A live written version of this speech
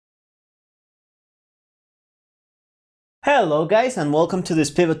Hello guys, and welcome to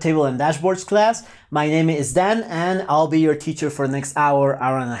this pivot table and dashboards class. My name is Dan and I'll be your teacher for the next hour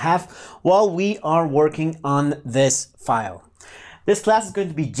and a half while we are working on this file. This class is going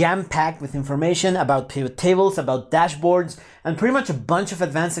to be jam-packed with information about pivot tables, about dashboards, and pretty much a bunch of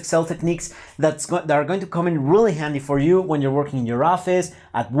advanced Excel techniques that are going to come in really handy for you when you're working in your office,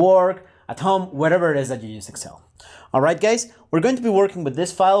 at work, at home, wherever it is that you use Excel. Alright guys, we're going to be working with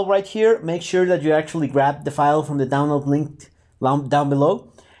this file right here. Make sure that you actually grab the file from the download link down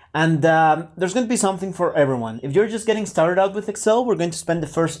below. And there's going to be something for everyone. If you're just getting started out with Excel, we're going to spend the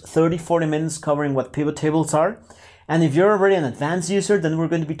first 30-40 minutes covering what pivot tables are. And if you're already an advanced user, then we're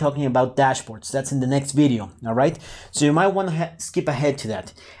going to be talking about dashboards. That's in the next video, alright? So you might want to skip ahead to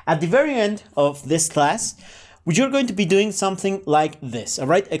that. At the very end of this class, you're going to be doing something like this, all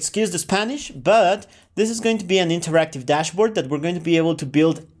right? Excuse the Spanish, but this is going to be an interactive dashboard that we're going to be able to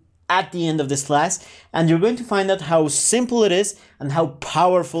build at the end of this class, and you're going to find out how simple it is and how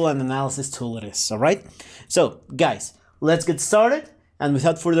powerful an analysis tool it is, all right? So, guys, let's get started, and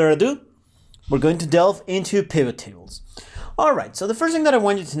without further ado, we're going to delve into pivot tables. All right, so the first thing that I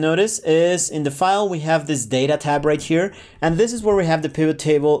want you to notice is in the file, we have this data tab right here, and this is where we have the pivot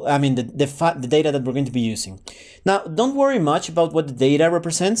table, the data that we're going to be using. Now, don't worry much about what the data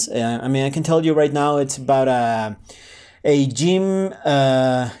represents. I can tell you right now, it's about a gym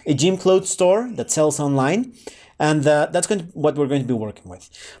clothes store that sells online, and that's what we're going to be working with.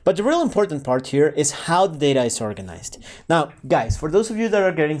 But the real important part here is how the data is organized. Now, guys, for those of you that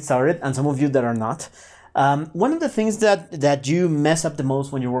are getting started, and some of you that are not, one of the things that you mess up the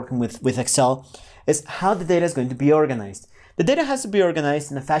most when you're working with Excel is how the data is going to be organized. The data has to be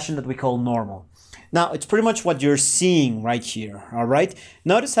organized in a fashion that we call normal. Now, it's pretty much what you're seeing right here, all right?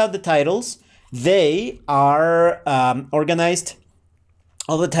 Notice how the titles, they are organized.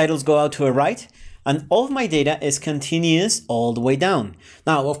 All the titles go out to a right, and all of my data is continuous all the way down.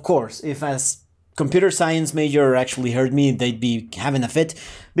 Now, of course, if as computer science major actually heard me, they'd be having a fit,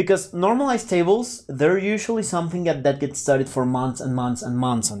 because normalized tables, they're usually something that gets studied for months and months and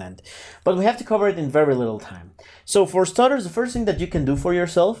months on end. But we have to cover it in very little time. So for starters, the first thing that you can do for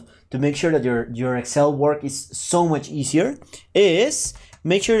yourself to make sure that your Excel work is so much easier is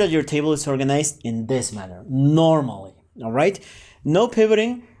make sure that your table is organized in this manner, normally, all right? No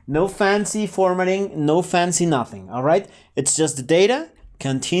pivoting, no fancy formatting, no fancy nothing, all right? It's just the data,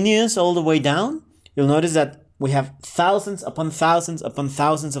 continuous all the way down. You'll notice that we have thousands upon thousands upon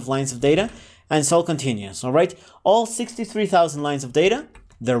thousands of lines of data, and it's all continuous, all right? All 63,000 lines of data,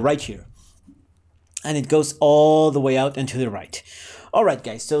 they're right here. And it goes all the way out and to the right. All right,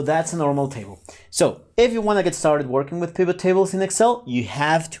 guys, so that's a normal table. So if you want to get started working with pivot tables in Excel, you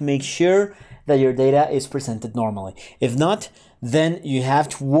have to make sure that your data is presented normally. If not, then you have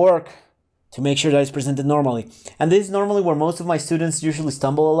to work to make sure that it's presented normally. And this is normally where most of my students usually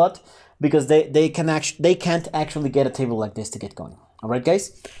stumble a lot, because they can't actually get a table like this to get going. All right,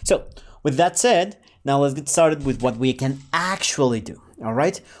 guys? So with that said, now let's get started with what we can actually do. All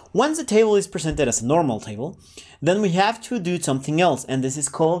right? Once the table is presented as a normal table, then we have to do something else, and this is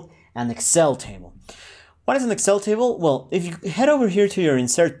called an Excel table. What is an Excel table? Well, if you head over here to your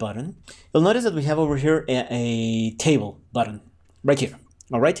insert button, you'll notice that we have over here a table button right here.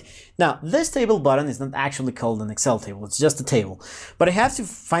 All right. Now, this table button is not actually called an Excel table. It's just a table. But I have to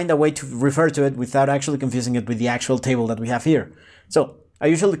find a way to refer to it without actually confusing it with the actual table that we have here. So I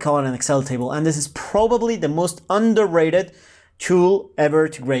usually call it an Excel table, and this is probably the most underrated tool ever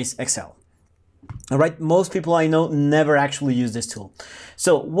to grace Excel. All right. Most people I know never actually use this tool.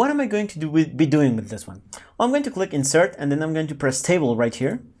 So what am I going to be doing with this one? Well, I'm going to click Insert, and then I'm going to press Table right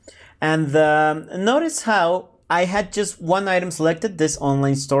here. And notice how I had just one item selected, this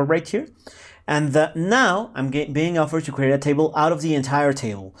online store right here. And now I'm being offered to create a table out of the entire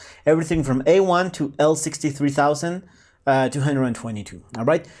table. Everything from A1 to L63,222. All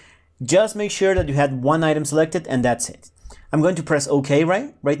right. Just make sure that you had one item selected, and that's it. I'm going to press OK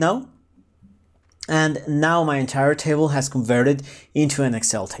right now. And now my entire table has converted into an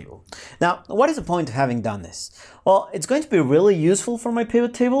Excel table. Now, what is the point of having done this? Well, it's going to be really useful for my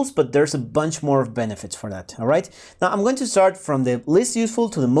pivot tables, but there's a bunch more of benefits for that, all right? Now, I'm going to start from the least useful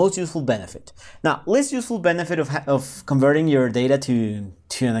to the most useful benefit. Now, least useful benefit of converting your data to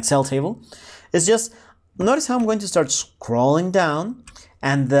an Excel table is just, notice how I'm going to start scrolling down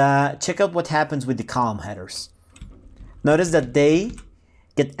and check out what happens with the column headers. Notice that they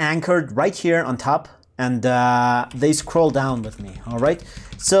get anchored right here on top, and they scroll down with me, all right?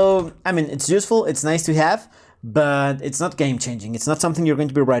 So, it's useful, it's nice to have, but it's not game-changing. It's not something you're going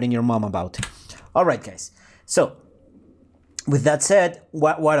to be writing your mom about. All right, guys. So, with that said,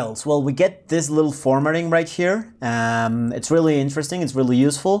 what else? Well, we get this little formatting right here. It's really interesting, it's really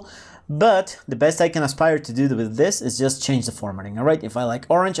useful, but the best I can aspire to do with this is just change the formatting, all right? If I like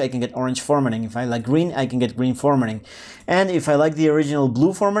orange, I can get orange formatting. If I like green, I can get green formatting. And if I like the original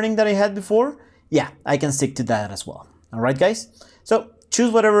blue formatting that I had before, yeah, I can stick to that as well. All right, guys? So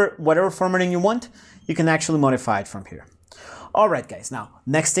choose whatever formatting you want. You can actually modify it from here. All right, guys. Now,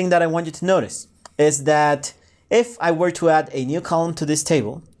 next thing that I want you to notice is that if I were to add a new column to this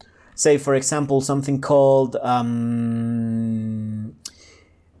table, say, for example, something called, I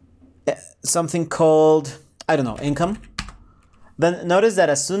don't know, income, then notice that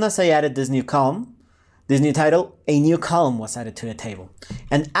as soon as I added this new column, this new title, a new column was added to the table.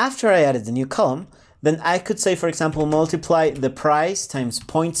 And after I added the new column, then I could say, for example, multiply the price times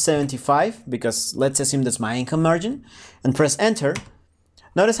 0.75, because let's assume that's my income margin, and press enter.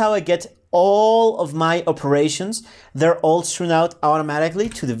 Notice how I get all of my operations. They're all strewn out automatically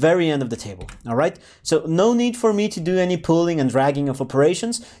to the very end of the table. All right. So no need for me to do any pulling and dragging of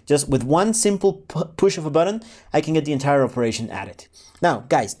operations. Just with one simple push of a button, I can get the entire operation added. Now,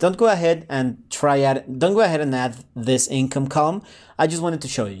 guys, don't go ahead and add this income column. I just wanted to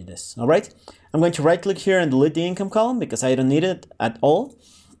show you this. All right. I'm going to right click here and delete the income column because I don't need it at all.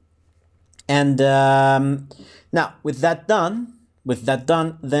 And now with that done,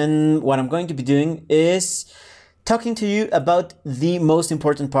 then what I'm going to be doing is talking to you about the most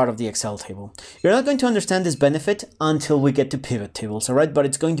important part of the Excel table. You're not going to understand this benefit until we get to pivot tables, all right? But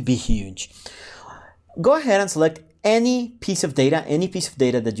it's going to be huge. Go ahead and select any piece of data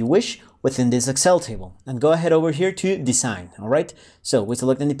that you wish within this Excel table, and go ahead over here to design, all right? So we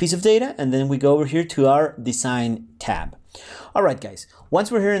select any piece of data, and then we go over here to our design tab. All right, guys,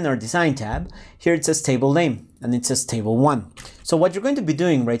 once we're here in our design tab, here it says table name and it says table 1. So what you're going to be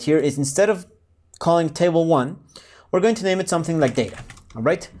doing right here is, instead of calling table 1, we're going to name it something like data. All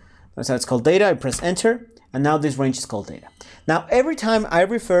right, that's how it's called, data. I press enter, and now this range is called data. Now, every time I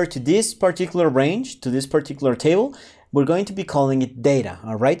refer to this particular range, to this particular table, we're going to be calling it data,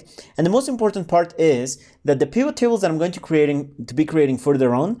 all right? And the most important part is that the pivot tables that I'm going to be creating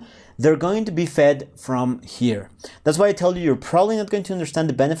further on, they're going to be fed from here. That's why I tell you, you're probably not going to understand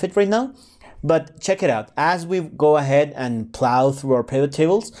the benefit right now, but check it out. As we go ahead and plow through our pivot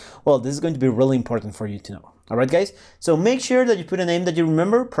tables, well, this is going to be really important for you to know. All right, guys? So make sure that you put a name that you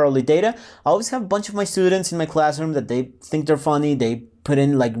remember, probably data. I always have a bunch of my students in my classroom that they think they're funny. They put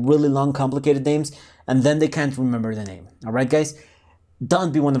in like really long, complicated names, and then they can't remember the name. All right, guys?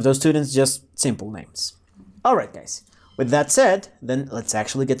 Don't be one of those students, just simple names. All right, guys. With that said, then let's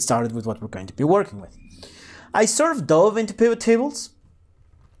actually get started with what we're going to be working with. I sort of dove into pivot tables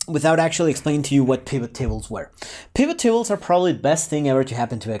without actually explaining to you what pivot tables were. Pivot tables are probably the best thing ever to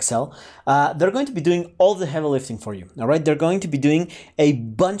happen to Excel. They're going to be doing all the heavy lifting for you, all right? They're going to be doing a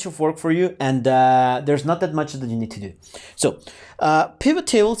bunch of work for you, and there's not that much that you need to do. So pivot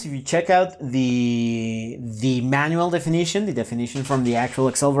tables, if you check out the manual definition, the definition from the actual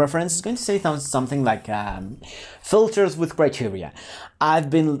Excel reference, is going to say something like filters with criteria.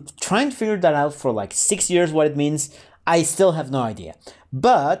 I've been trying to figure that out for like 6 years, what it means. I still have no idea,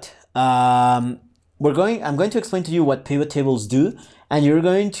 but I'm going to explain to you what pivot tables do, and you're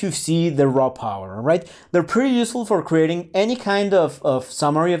going to see the raw power, all right? They're pretty useful for creating any kind of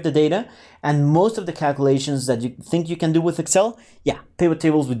summary of the data, and most of the calculations that you think you can do with Excel, yeah, pivot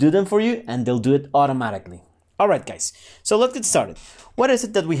tables will do them for you, and they'll do it automatically. All right, guys, so let's get started. What is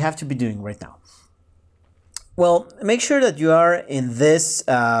it that we have to be doing right now? Well, make sure that you are in this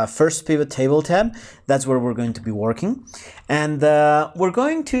first pivot table tab. That's where we're going to be working. And we're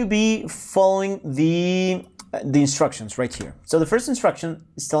going to be following the instructions right here. So the first instruction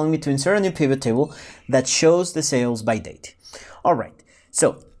is telling me to insert a new pivot table that shows the sales by date. All right,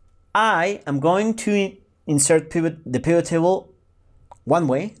 so I am going to insert the pivot table one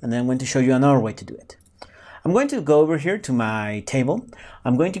way, and then I'm going to show you another way to do it. I'm going to go over here to my table.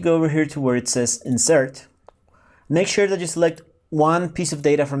 I'm going to go over here to where it says insert. Make sure that you select one piece of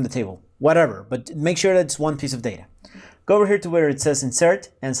data from the table, whatever, but make sure that it's one piece of data. Go over here to where it says insert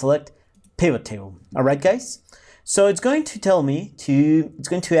and select pivot table. All right, guys? So it's going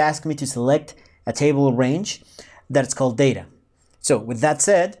to ask me to select a table range that's called data. So with that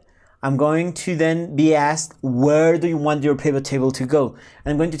said, I'm going to then be asked, where do you want your pivot table to go?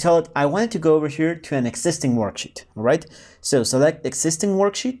 And I'm going to tell it, I want it to go over here to an existing worksheet. All right? So select existing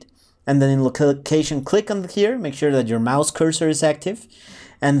worksheet. And then in location, click on here, make sure that your mouse cursor is active,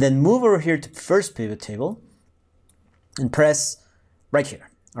 and then move over here to first pivot table and press right here,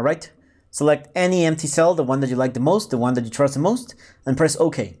 all right? Select any empty cell, the one that you like the most, the one that you trust the most, and press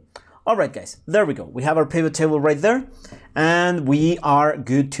OK. All right, guys, there we go. We have our pivot table right there, and we are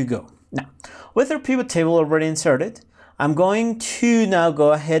good to go. Now, with our pivot table already inserted, I'm going to now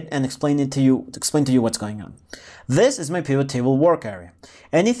go ahead and explain to you what's going on. This is my pivot table work area.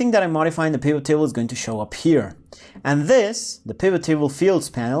 Anything that I modify in the pivot table is going to show up here. And this, the pivot table fields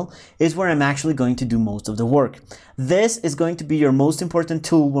panel, is where I'm actually going to do most of the work. This is going to be your most important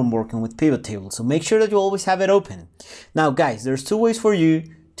tool when working with pivot tables, so make sure that you always have it open. Now guys, there's two ways for you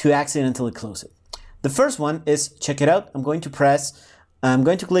to accidentally close it. The first one is, check it out, I'm going to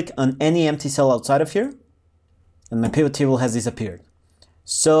click on any empty cell outside of here, and my pivot table has disappeared.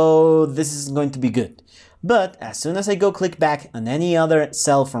 So this is going to be good. But as soon as I go click back on any other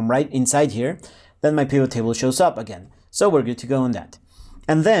cell from right inside here, then my pivot table shows up again. So we're good to go on that.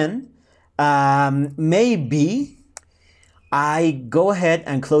 And then maybe I go ahead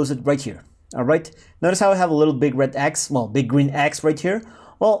and close it right here. All right. Notice how I have a little big red X, well, big green X right here.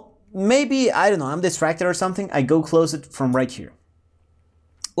 Well, maybe, I don't know, I'm distracted or something. I go close it from right here.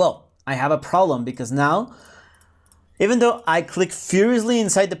 Well, I have a problem because now, even though I click furiously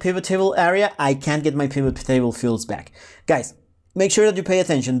inside the pivot table area, I can't get my pivot table fields back. Guys, make sure that you pay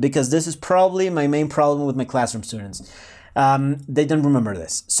attention because this is probably my main problem with my classroom students. They don't remember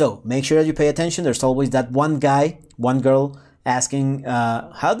this. So make sure that you pay attention. There's always that one guy, one girl asking,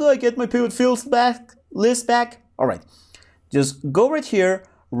 how do I get my pivot fields list back? All right, just go right here,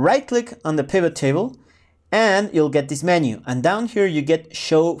 right click on the pivot table, and you'll get this menu. And down here you get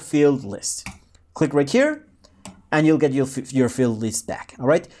show field list. Click right here, and you'll get your field list back. All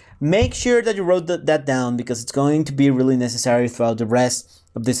right. Make sure that you wrote that down because it's going to be really necessary throughout the rest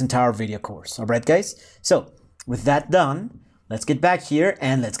of this entire video course. All right, guys. So with that done, let's get back here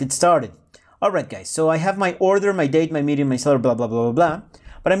and let's get started. All right, guys. So I have my order, my date, my medium, my seller, blah, blah, blah, blah, blah.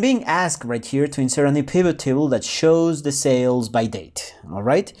 But I'm being asked right here to insert a new pivot table that shows the sales by date. All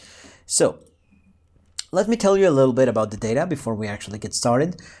right. So let me tell you a little bit about the data before we actually get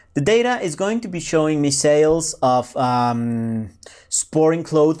started. The data is going to be showing me sales of sporting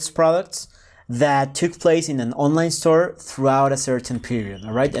clothes products that took place in an online store throughout a certain period.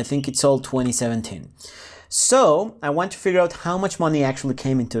 All right, I think it's all 2017. So I want to figure out how much money actually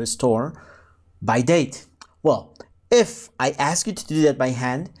came into a store by date. Well, if I ask you to do that by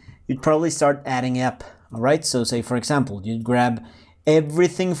hand, you'd probably start adding up. All right, so say for example, you'd grab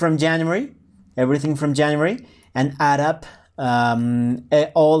everything from January, and add up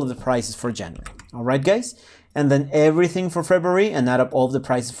all of the prices for January. All right, guys, and then everything for February and add up all of the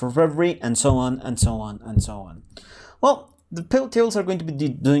prices for February, and so on and so on and so on. Well, the pivot tables are going to be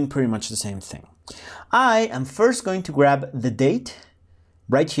doing pretty much the same thing. I am first going to grab the date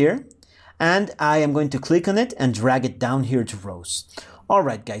right here, and I am going to click on it and drag it down here to rows. All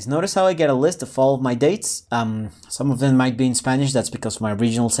right, guys, notice how I get a list of all of my dates. Some of them might be in Spanish. That's because of my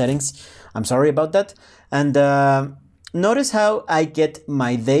regional settings. I'm sorry about that. And notice how I get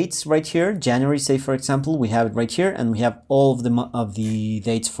my dates right here. January, say for example, we have it right here, and we have all of the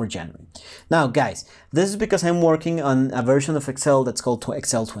dates for January. Now, guys, this is because I'm working on a version of Excel that's called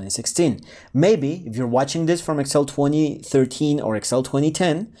Excel 2016. Maybe if you're watching this from Excel 2013 or Excel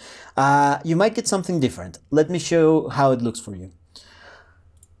 2010, you might get something different. Let me show how it looks for you.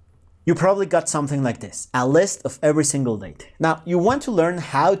 You probably got something like this, a list of every single date. Now, you want to learn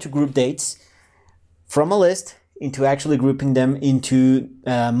how to group dates from a list into actually grouping them into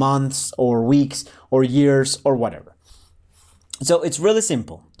months or weeks or years or whatever. So it's really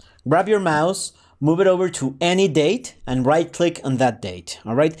simple. Grab your mouse, move it over to any date and right click on that date.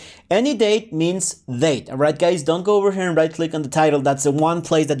 All right. Any date means date. All right, guys, don't go over here and right click on the title. That's the one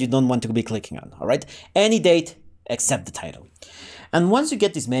place that you don't want to be clicking on. All right. Any date except the title. And once you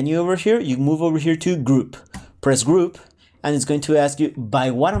get this menu over here, you move over here to group. Press group, and it's going to ask you,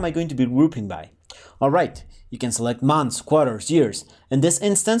 by what am I going to be grouping by? All right, you can select months, quarters, years. In this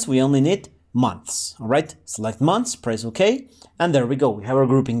instance, we only need months. All right, select months, press OK, and there we go. We have our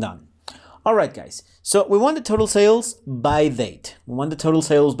grouping done. All right, guys. So we want the total sales by date. We want the total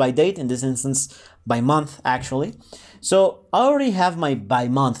sales by date, in this instance, by month, actually. So I already have my by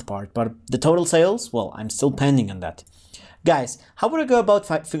month part, but the total sales, well, I'm still pending on that. Guys, how would I go about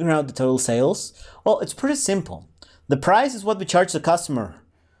figuring out the total sales? Well, it's pretty simple. The price is what we charge the customer,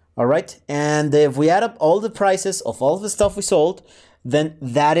 all right? And if we add up all the prices of all the stuff we sold, then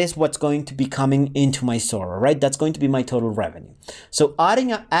that is what's going to be coming into my store, all right? That's going to be my total revenue. So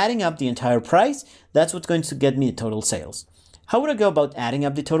adding up the entire price, that's what's going to get me the total sales. How would I go about adding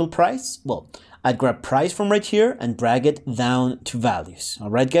up the total price? Well, I'd grab price from right here and drag it down to values.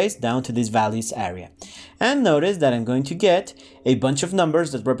 All right, guys, down to this values area. And notice that I'm going to get a bunch of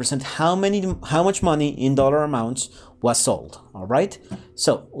numbers that represent how much money in dollar amounts was sold. All right,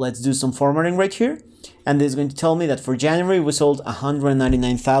 so let's do some formatting right here. And this is going to tell me that for January we sold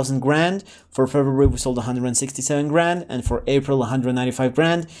 199,000 grand, for February we sold 167 grand, and for April 195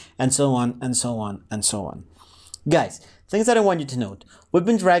 grand, and so on and so on and so on. Guys, things that I want you to note. We've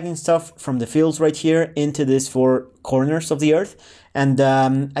been dragging stuff from the fields right here into these four corners of the earth, and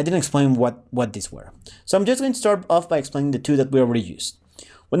I didn't explain what these were. So I'm just going to start off by explaining the two that we already used.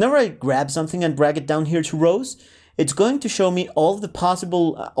 Whenever I grab something and drag it down here to rows, it's going to show me all of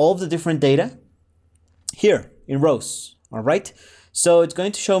the different data here in rows. All right, so it's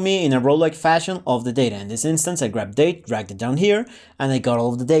going to show me in a row-like fashion all of the data. In this instance, I grabbed date, dragged it down here, and I got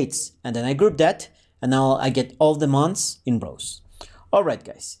all of the dates, and then I grouped that, and now I get all the months in rows. All right,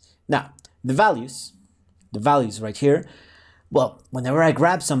 guys. Now the values right here. Well, whenever I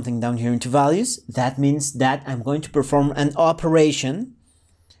grab something down here into values, that means that I'm going to perform an operation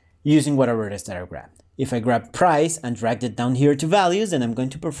using whatever it is that I grabbed. If I grab price and dragged it down here to values, then I'm going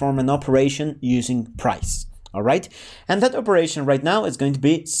to perform an operation using price. All right, and that operation right now is going to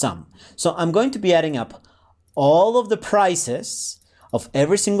be sum. So I'm going to be adding up all of the prices of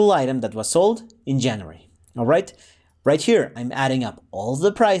every single item that was sold in January. All right, right here I'm adding up all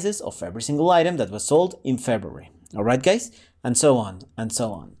the prices of every single item that was sold in February. All right, guys, and so on and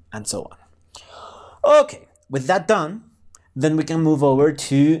so on and so on. Okay, with that done, then we can move over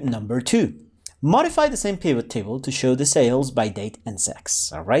to number 2. Modify the same pivot table to show the sales by date and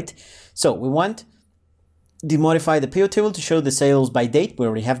sex. All right, so we want to modify the pivot table to show the sales by date. We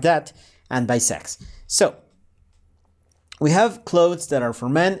already have that, and by sex. So we have clothes that are for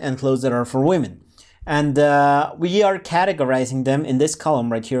men and clothes that are for women, and we are categorizing them in this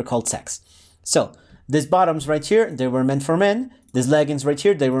column right here called sex. So these bottoms right here, they were meant for men. These leggings right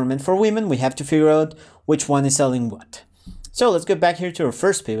here, they were meant for women. We have to figure out which one is selling what. So let's go back here to our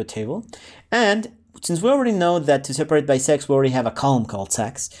first pivot table, and since we already know that to separate by sex we already have a column called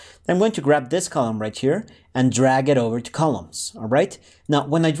sex, I'm going to grab this column right here and drag it over to columns. All right, now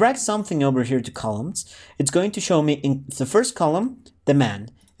when I drag something over here to columns, it's going to show me in the first column the man,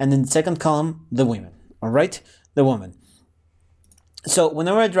 and in the second column the women. All right, the woman. So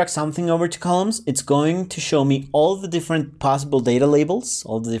whenever I drag something over to columns, it's going to show me all the different possible data labels,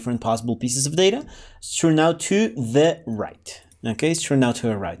 all the different possible pieces of data, turn out to the right. Okay, it's turned out to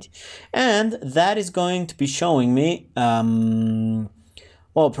the right. And that is going to be showing me, well,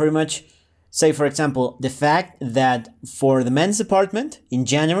 pretty much, say for example, the fact that for the men's department in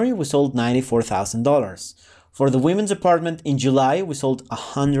January, we sold $94,000. For the women's department in July, we sold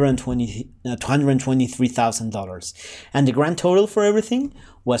 $223,000. And the grand total for everything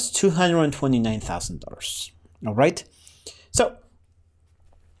was $229,000. All right. So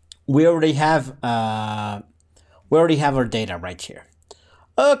we already have our data right here.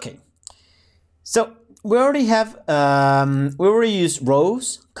 Okay. So we already have, we already used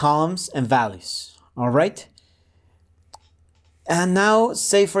rows, columns, and values. All right. And now,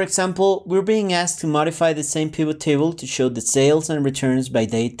 say for example, we're being asked to modify the same pivot table to show the sales and returns by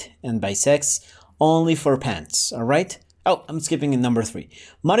date and by sex only for pants. All right. Oh, I'm skipping in number 3.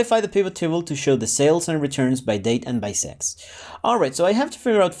 Modify the pivot table to show the sales and returns by date and by sex. All right. So I have to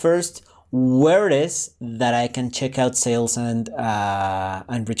figure out first where it is that I can check out sales and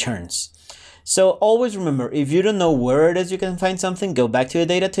returns. So always remember, if you don't know where it is you can find something, go back to the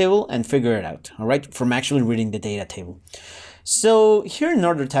data table and figure it out. All right. From actually reading the data table. So here in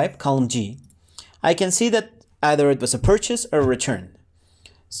order type, column G, I can see that either it was a purchase or a return.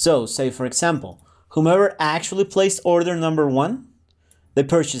 So say for example, whomever actually placed order number 1, they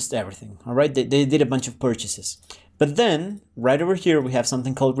purchased everything. All right, they did a bunch of purchases. But then right over here, we have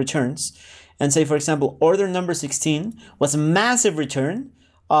something called returns. And say for example, order number 16 was a massive return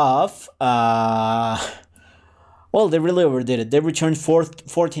of, well, they really overdid it. They returned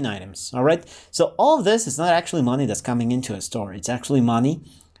 14 items, all right? So all of this is not actually money that's coming into a store. It's actually money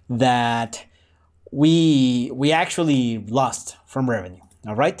that we actually lost from revenue,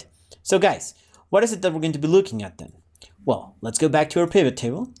 all right? So guys, what is it that we're going to be looking at then? Well, let's go back to our pivot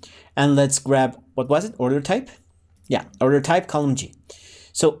table and let's grab, what was it? Order type? Yeah, order type, column G.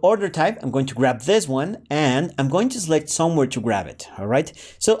 So order type, I'm going to grab this one and I'm going to select somewhere to grab it. All right.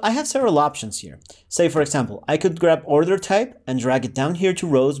 So I have several options here. Say, for example, I could grab order type and drag it down here to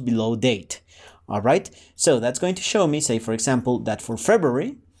rows below date. All right. So that's going to show me, say, for example, that for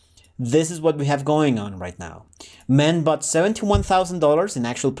February, this is what we have going on right now. Men bought $71,000 in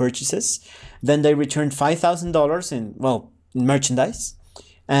actual purchases. Then they returned $5,000 in, well, in merchandise.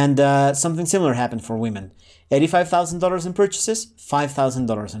 And something similar happened for women. $85,000 in purchases,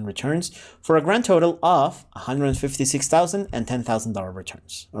 $5,000 in returns, for a grand total of $156,000 and $10,000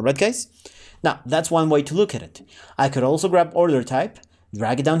 returns. All right, guys? Now, that's one way to look at it. I could also grab order type,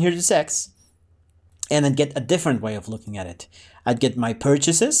 drag it down here to sex, and then get a different way of looking at it. I'd get my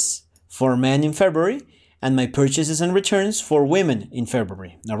purchases for men in February and my purchases and returns for women in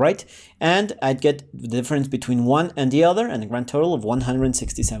February, all right? And I'd get the difference between one and the other and a grand total of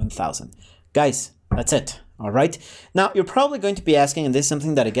 $167,000. Guys, that's it, all right? Now, you're probably going to be asking, and this is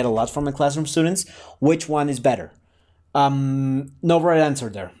something that I get a lot from my classroom students, which one is better? No right answer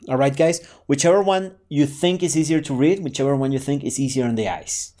there, all right, guys? Whichever one you think is easier to read, whichever one you think is easier on the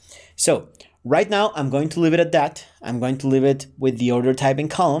eyes. So, right now, I'm going to leave it at that. I'm going to leave it with the order type in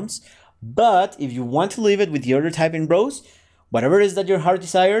columns. But if you want to leave it with the order type in rows, whatever it is that your heart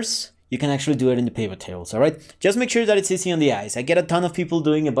desires, you can actually do it in the pivot tables, all right? Just make sure that it's easy on the eyes. I get a ton of people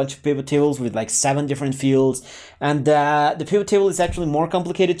doing a bunch of pivot tables with like 7 different fields. And the pivot table is actually more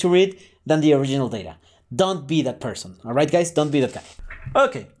complicated to read than the original data. Don't be that person, all right, guys? Don't be that guy.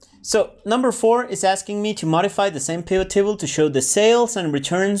 Okay. So number 4 is asking me to modify the same pivot table to show the sales and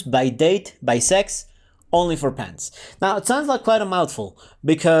returns by date, by sex, only for pants. Now it sounds like quite a mouthful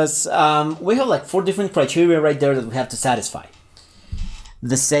because we have like 4 different criteria right there that we have to satisfy.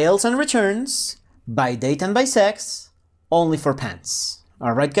 The sales and returns by date and by sex, only for pants.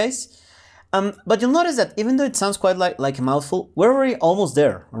 All right, guys? But you'll notice that even though it sounds quite like a mouthful, we're already almost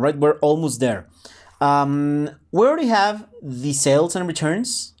there, all right? We're almost there. We already have the sales and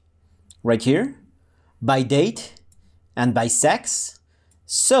returns right here, by date and by sex.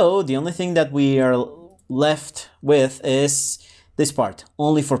 So the only thing that we are left with is this part,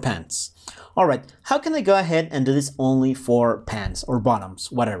 only for pants. All right, how can I go ahead and do this only for pants or bottoms,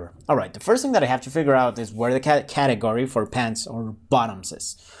 whatever? All right, the first thing that I have to figure out is where the category for pants or bottoms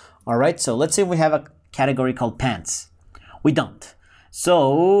is. All right, so let's say we have a category called pants. We don't.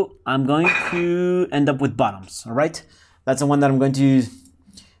 So I'm going to end up with bottoms, all right? That's the one that I'm going to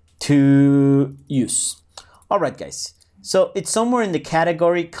use. All right, guys. So it's somewhere in the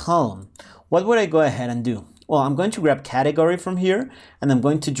category column. What would I go ahead and do? Well, I'm going to grab category from here and I'm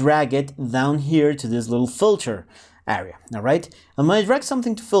going to drag it down here to this little filter area, all right? And when I drag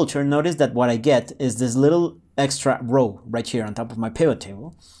something to filter, notice that what I get is this little extra row right here on top of my pivot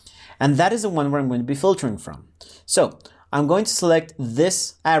table. And that is the one where I'm going to be filtering from. So I'm going to select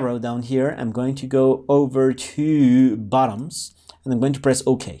this arrow down here. I'm going to go over to bottoms and I'm going to press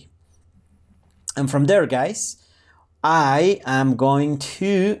OK. And from there, guys, I am going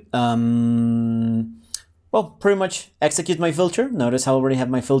to, well, pretty much execute my filter. Notice I already have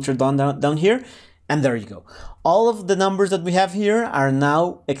my filter down here. And there you go. All of the numbers that we have here are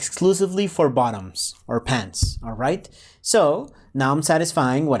now exclusively for bottoms or pants, all right? So now I'm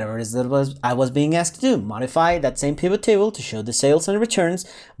satisfying whatever it is that I was being asked to do. Modify that same pivot table to show the sales and returns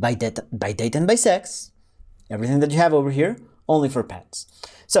by date and by sex. Everything that you have over here, only for pants.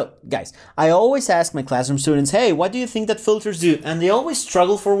 So, guys, I always ask my classroom students, hey, what do you think that filters do? And they always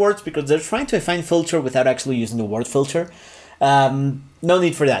struggle for words because they're trying to define filter without actually using the word filter. No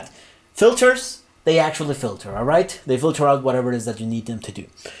need for that. Filters, they actually filter, all right? They filter out whatever it is that you need them to do.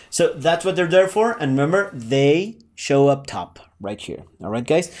 So that's what they're there for. And remember, they show up top right here. All right,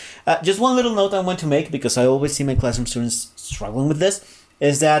 guys? Just one little note I want to make because I always see my classroom students struggling with this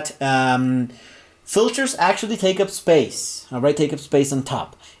is that filters actually take up space, all right? Take up space on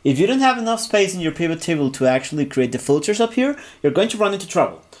top. If you don't have enough space in your pivot table to actually create the filters up here, you're going to run into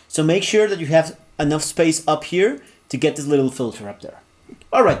trouble. So make sure that you have enough space up here to get this little filter up there.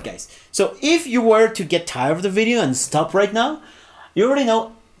 All right, guys. So if you were to get tired of the video and stop right now, you already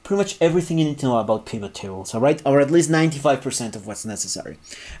know pretty much everything you need to know about pivot tables, all right? Or at least 95% of what's necessary.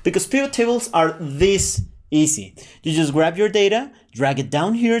 Because pivot tables are this easy. You just grab your data, drag it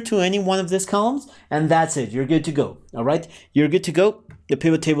down here to any one of these columns, and that's it. You're good to go, all right? You're good to go. The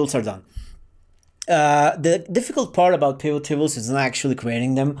pivot tables are done. The difficult part about pivot tables is not actually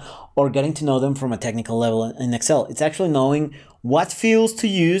creating them or getting to know them from a technical level in Excel. It's actually knowing what fields to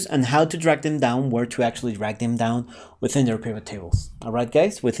use and how to drag them down, where to actually drag them down within your pivot tables. All right,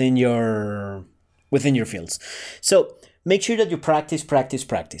 guys, within your fields. So make sure that you practice.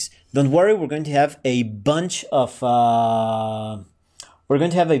 Don't worry, we're going to have a bunch of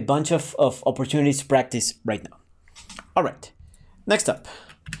opportunities to practice right now. All right, next up.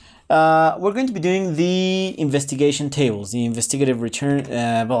 We're going to be doing the investigation tables, the investigative return,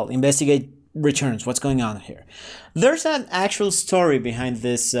 investigate returns, what's going on here. There's an actual story behind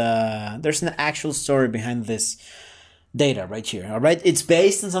this, data right here, all right? It's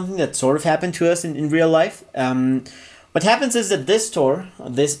based on something that sort of happened to us in real life. What happens is that this store,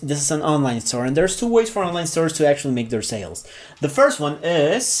 this is an online store, and there's two ways for online stores to actually make their sales. The first one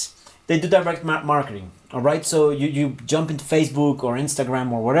is they do direct marketing. All right, so you jump into Facebook or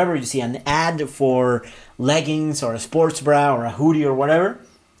Instagram or whatever, you see an ad for leggings or a sports bra or a hoodie or whatever,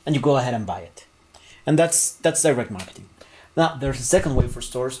 and you go ahead and buy it. And that's direct marketing. Now, there's a second way for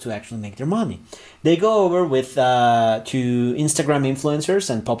stores to actually make their money. They go over with to Instagram influencers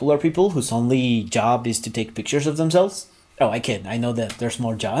and popular people whose only job is to take pictures of themselves. Oh, I kid. I know that there's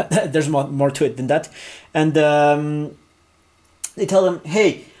more there's more to it than that. And they tell them,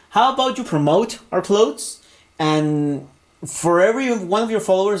 hey, how about you promote our clothes, and for every one of your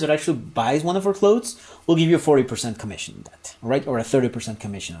followers that actually buys one of our clothes, we'll give you a 40% commission of that, right? Or a 30%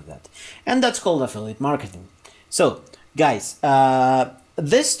 commission of that. And that's called affiliate marketing. So, guys,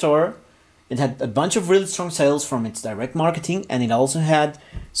 this store, it had a bunch of really strong sales from its direct marketing, and it also had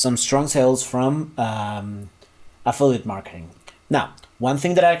some strong sales from affiliate marketing. Now, one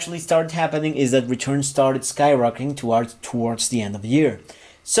thing that actually started happening is that returns started skyrocketing towards the end of the year.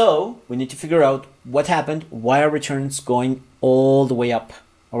 So we need to figure out what happened. Why are returns going all the way up?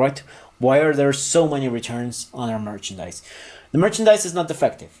 All right. Why are there so many returns on our merchandise? The merchandise is not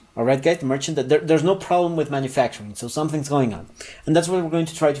defective. All right, guys. There's no problem with manufacturing. So something's going on, and that's what we're going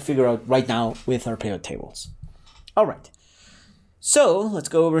to try to figure out right now with our pivot tables. All right. So let's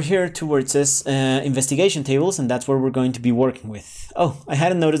go over here to where it says investigation tables, and that's where we're going to be working with. Oh, I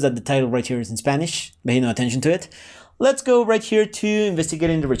hadn't noticed that the title right here is in Spanish. Pay no attention to it. Let's go right here to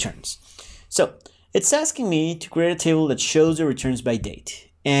investigating the returns. So it's asking me to create a table that shows the returns by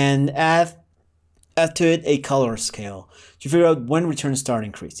date and add to it a color scale to figure out when returns start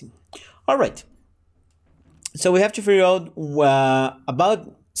increasing. All right. So we have to figure out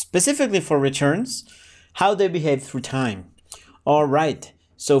about specifically for returns, how they behave through time. All right.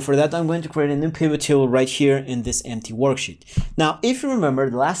 So for that, I'm going to create a new pivot table right here in this empty worksheet. Now, if you remember,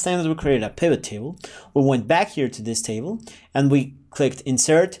 the last time that we created a pivot table, we went back here to this table and we clicked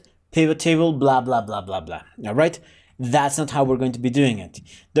insert, pivot table, blah, blah, blah, blah, blah. All right. That's not how we're going to be doing it.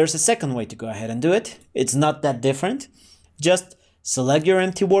 There's a second way to go ahead and do it. It's not that different. Just select your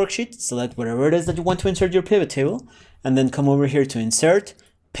empty worksheet, select whatever it is that you want to insert your pivot table, and then come over here to insert,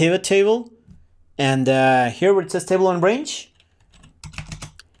 pivot table, and here where it says table and range,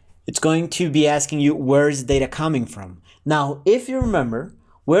 it's going to be asking you where is data coming from. Now, if you remember,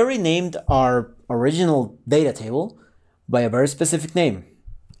 we renamed our original data table by a very specific name.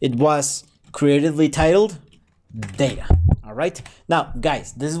 It was creatively titled data. All right. Now,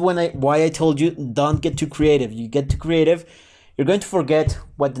 guys, this is why I told you don't get too creative. You get too creative, you're going to forget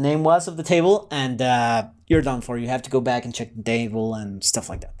what the name was of the table, and you're done for. You have to go back and check the table and stuff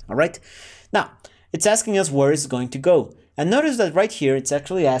like that. All right. Now, it's asking us where it's going to go. And notice that right here, it's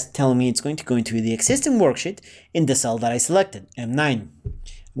actually telling me it's going to go into the existing worksheet in the cell that I selected, M9.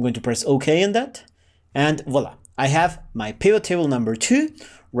 I'm going to press OK on that, and voila. I have my pivot table number 2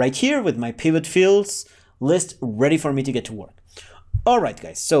 right here with my pivot fields list ready for me to get to work. All right,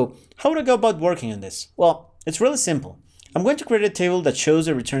 guys. So how would I go about working on this? Well, it's really simple. I'm going to create a table that shows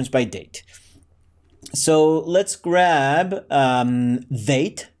the returns by date. So let's grab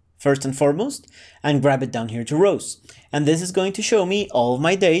date first and foremost and grab it down here to rows. And this is going to show me all of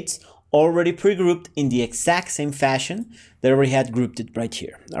my dates already pre-grouped in the exact same fashion that we had grouped it right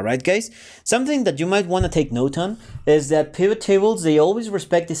here. All right, guys. Something that you might want to take note on is that pivot tables, they always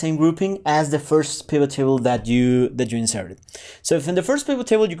respect the same grouping as the first pivot table that you inserted. So if in the first pivot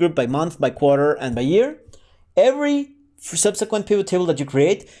table you group by month, by quarter, and by year, every subsequent pivot table that you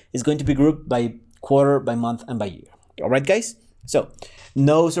create is going to be grouped by quarter, by month, and by year. All right, guys. So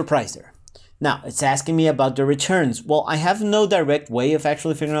no surprise there. Now, it's asking me about the returns. Well, I have no direct way of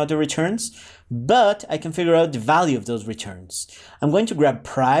actually figuring out the returns, but I can figure out the value of those returns. I'm going to grab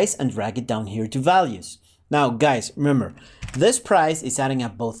price and drag it down here to values. Now, guys, remember, this price is adding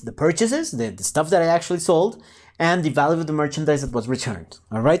up both the purchases, the stuff that I actually sold, and the value of the merchandise that was returned.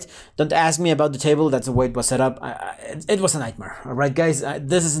 All right? Don't ask me about the table. That's the way it was set up. It was a nightmare. All right, guys?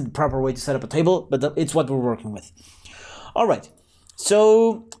 This isn't the proper way to set up a table, but it's what we're working with. All right.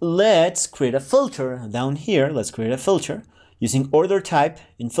 So let's create a filter down here. Let's create a filter using order type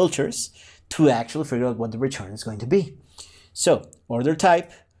in filters to actually figure out what the return is going to be. So order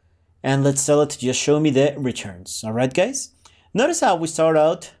type, and let's tell it to just show me the returns. All right, guys. Notice how we start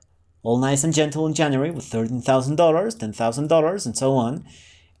out all nice and gentle in January with $13,000, $10,000, and so on.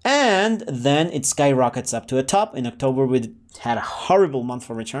 And then it skyrockets up to the top. In October, we had a horrible month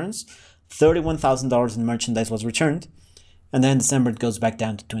for returns. $31,000 in merchandise was returned. And then December it goes back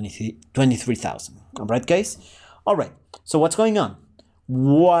down to 23,000. All right, guys. All right. So what's going on?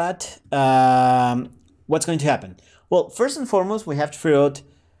 What's going to happen? Well, first and foremost, we have to figure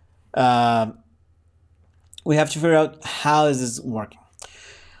out how is this working.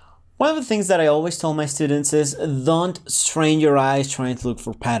 One of the things that I always tell my students is don't strain your eyes trying to look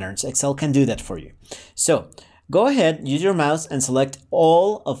for patterns. Excel can do that for you. So go ahead, use your mouse and select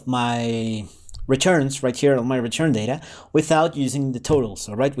all of my returns right here on my return data without using the totals,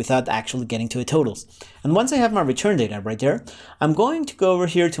 all right, without actually getting to the totals. And once I have my return data right there, I'm going to go over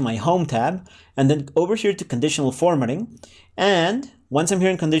here to my home tab and then over here to conditional formatting. And once I'm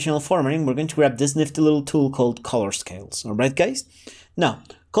here in conditional formatting, we're going to grab this nifty little tool called color scales. All right, guys. Now,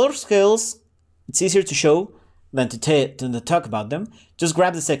 color scales, it's easier to show than to talk about them. Just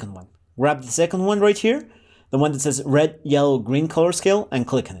grab the second one. Grab the second one right here, the one that says red, yellow, green color scale, and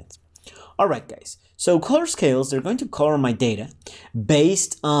click on it. All right, guys. So color scales, they're going to color my data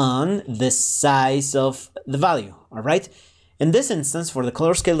based on the size of the value. All right. In this instance, for the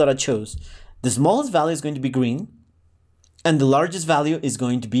color scale that I chose, the smallest value is going to be green, and the largest value is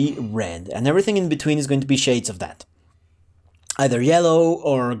going to be red, and everything in between is going to be shades of that. Either yellow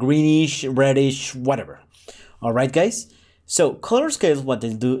or greenish, reddish, whatever. All right, guys. So color scales, what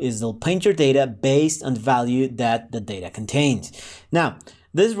they do is they'll paint your data based on the value that the data contains. Now,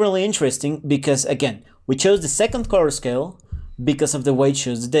 this is really interesting because, again, we chose the second color scale because of the way it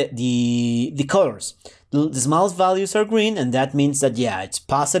shows the colors. The smallest values are green, and that means that, yeah, it's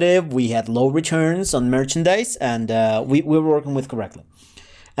positive. We had low returns on merchandise, and we were working with correctly.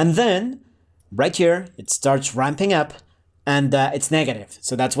 And then, right here, it starts ramping up, and it's negative.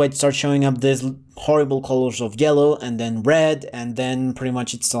 So that's why it starts showing up these horrible colors of yellow, and then red, and then pretty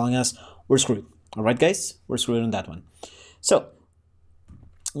much it's telling us we're screwed. All right, guys? We're screwed on that one. So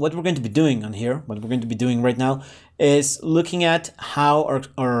what we're going to be doing on here, what we're going to be doing right now is looking at how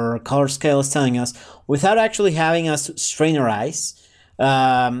our color scale is telling us, without actually having us strain our eyes,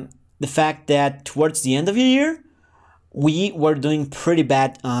 the fact that towards the end of the year, we were doing pretty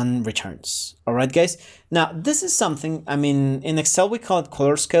bad on returns. All right, guys. Now, this is something, I mean, in Excel, we call it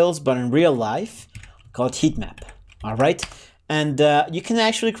color scales, but in real life, we call it heat map. All right. And you can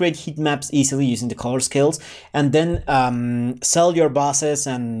actually create heat maps easily using the color scales, and then sell your bosses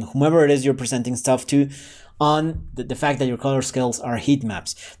and whomever it is you're presenting stuff to on the fact that your color scales are heat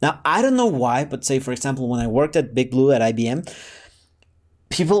maps. Now, I don't know why, but say, for example, when I worked at Big Blue at IBM,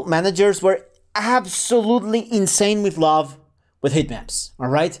 managers were absolutely insane with love with heat maps, all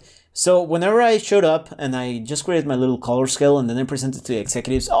right? So whenever I showed up and I just created my little color scale and then I presented to the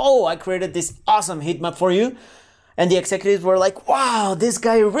executives, oh, I created this awesome heat map for you. And the executives were like, wow, this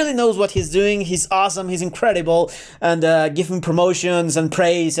guy really knows what he's doing. He's awesome. He's incredible. And give him promotions and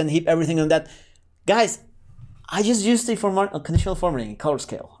praise and everything on that. Guys, I just used the conditional formatting color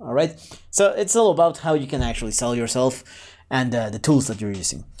scale. All right. So it's all about how you can actually sell yourself and the tools that you're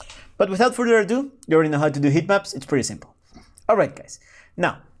using. But without further ado, you already know how to do heat maps. It's pretty simple. All right, guys.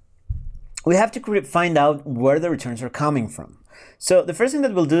 Now, we have to find out where the returns are coming from. So the first thing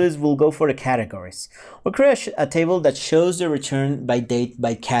that we'll do is we'll go for the categories. We'll create a table that shows the return by date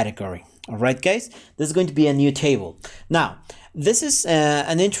by category. All right, guys, this is going to be a new table. Now, this is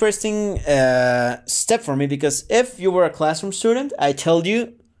an interesting step for me because if you were a classroom student, I told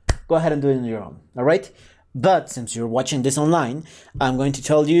you, go ahead and do it on your own. All right. But since you're watching this online, I'm going to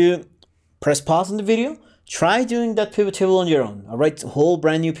tell you, press pause on the video. Try doing that pivot table on your own. All right, a whole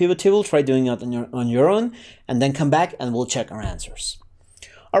brand new pivot table. Try doing it on your own, and then come back and we'll check our answers.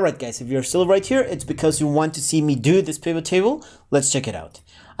 All right, guys, if you're still right here, it's because you want to see me do this pivot table. Let's check it out.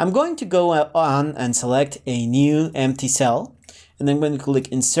 I'm going to go on and select a new empty cell, and then I'm going to click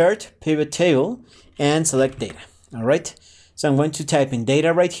Insert Pivot Table and select Data. All right, so I'm going to type in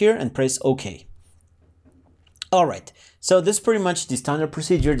data right here and press OK. All right. So this is pretty much the standard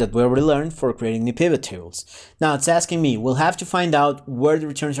procedure that we already learned for creating new pivot tables. Now it's asking me, we'll have to find out where the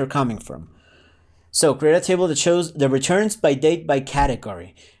returns are coming from. So create a table that shows the returns by date by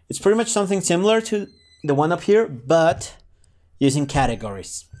category. It's pretty much something similar to the one up here, but using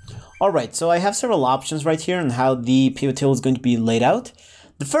categories. All right, so I have several options right here on how the pivot table is going to be laid out.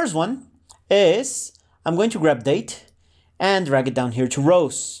 The first one is I'm going to grab date and drag it down here to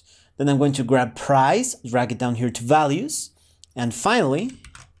rows. Then I'm going to grab price, drag it down here to values. And finally,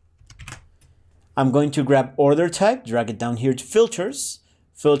 I'm going to grab order type, drag it down here to filters,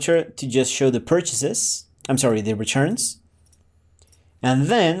 filter to just show the purchases. I'm sorry, the returns. And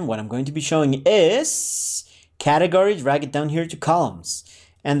then what I'm going to be showing is category, drag it down here to columns.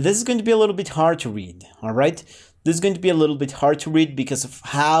 And this is going to be a little bit hard to read, all right? This is going to be a little bit hard to read because of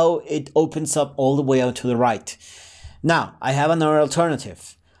how it opens up all the way out to the right. Now, I have another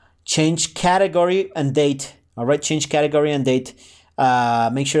alternative. Change category and date. All right, change category and date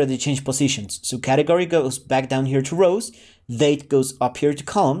make sure that you change positions. So category goes back down here to rows, date goes up here to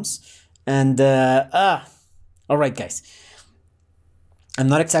columns, and all right, guys. I'm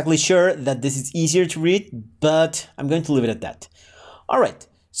not exactly sure that this is easier to read, but I'm going to leave it at that. All right,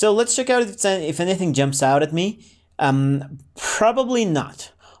 so let's check out if anything jumps out at me. Probably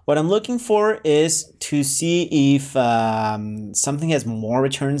not. What I'm looking for is to see if something has more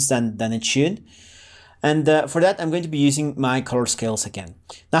returns than it should. And for that, I'm going to be using my color scales again.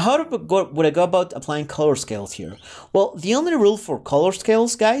 Now, how would I go about applying color scales here? Well, the only rule for color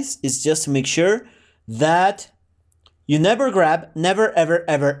scales, guys, is just to make sure that you never, ever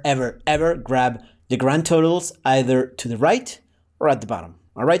grab the grand totals either to the right or at the bottom.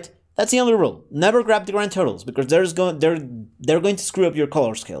 All right, that's the only rule. Never grab the grand totals because they're going to screw up your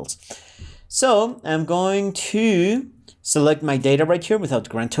color scales. So I'm going to select my data right here without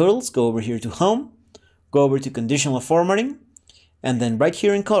grand totals. Go over here to Home. Go over to Conditional Formatting, and then right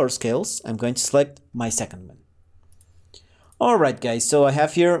here in Color Scales, I'm going to select my second one. All right, guys, so I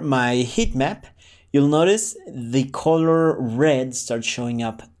have here my heat map. You'll notice the color red starts showing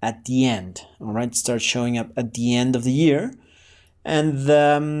up at the end. All right, starts showing up at the end of the year. And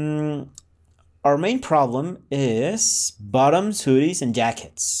our main problem is bottoms, hoodies, and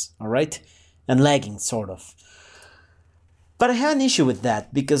jackets. All right, and leggings, sort of. But I had an issue with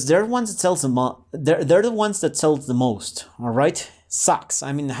that because they're the ones that sells they're the ones that sells the most. All right, socks.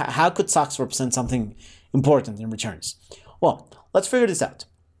 I mean, how could socks represent something important in returns? Well, let's figure this out.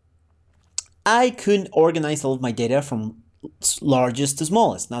 I couldn't organize all of my data from largest to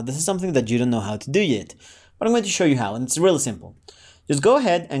smallest. Now, this is something that you don't know how to do yet, but I'm going to show you how, and it's really simple. Just go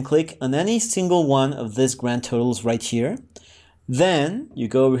ahead and click on any single one of these grand totals right here. Then you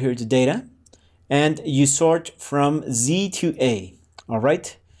go over here to Data, and you sort from Z to A, all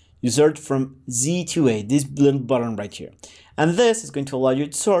right? You sort from Z to A, this little button right here. And this is going to allow you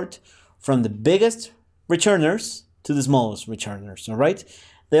to sort from the biggest returners to the smallest returners, all right?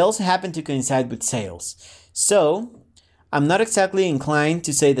 They also happen to coincide with sales. So I'm not exactly inclined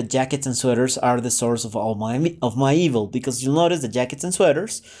to say that jackets and sweaters are the source of all my evil, because you'll notice that jackets and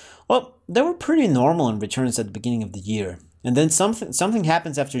sweaters, well, they were pretty normal in returns at the beginning of the year. And then something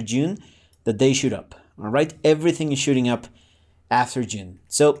happens after June that they shoot up, all right? Everything is shooting up after June.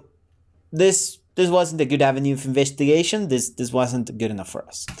 So this wasn't a good avenue of investigation. This wasn't good enough for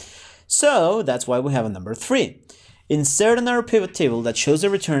us. So that's why we have a number 3. Insert another pivot table that shows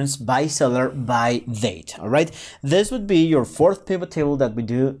the returns by seller by date, all right? This would be your 4th pivot table that we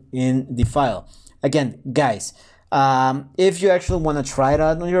do in the file. Again, guys, if you actually want to try it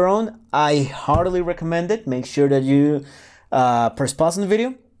out on your own, I heartily recommend it. Make sure that you press pause on the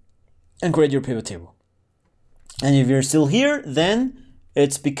video and create your pivot table. And if you're still here, then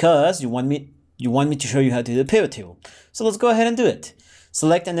it's because you want me to show you how to do the pivot table. So let's go ahead and do it.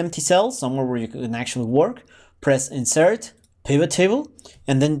 Select an empty cell somewhere where you can actually work. Press Insert, Pivot Table,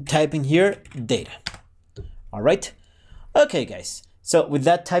 and then type in here data. All right. Okay, guys. So with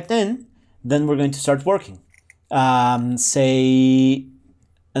that typed in, then we're going to start working. Say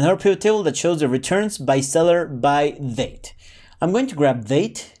another pivot table that shows the returns by seller by date. I'm going to grab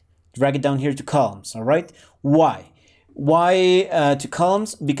date, drag it down here to columns, all right? Why? Why to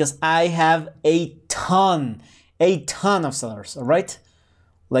columns? Because I have a ton of sellers, all right?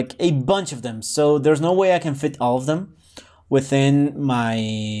 Like a bunch of them. So there's no way I can fit all of them within my,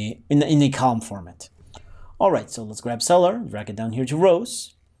 in a column format. All right, so let's grab seller, drag it down here to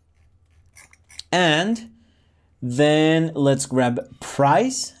rows. And then let's grab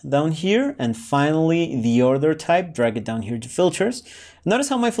price down here, and finally the order type, drag it down here to filters. Notice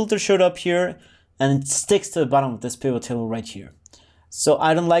how my filter showed up here and it sticks to the bottom of this pivot table right here. So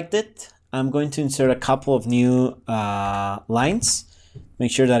I don't like it. I'm going to insert a couple of new lines,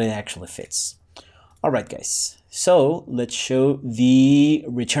 make sure that it actually fits. All right, guys, so let's show the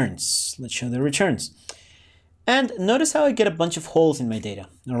returns. Let's show the returns. And notice how I get a bunch of holes in my data.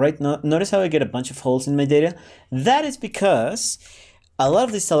 All right, notice how I get a bunch of holes in my data. That is because a lot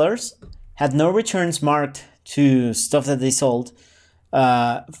of these sellers had no returns marked to stuff that they sold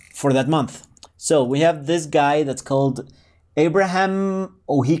for that month. So we have this guy that's called Abraham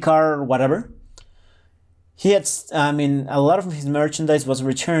Ohikar or whatever. He had, I mean, a lot of his merchandise was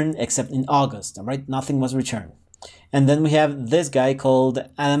returned except in August, all right? Nothing was returned. And then we have this guy called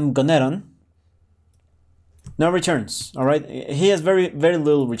Adam Goneron. No returns, all right? He has very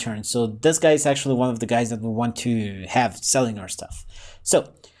little returns. So this guy is actually one of the guys that we want to have selling our stuff.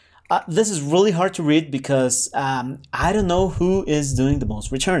 So this is really hard to read because I don't know who is doing the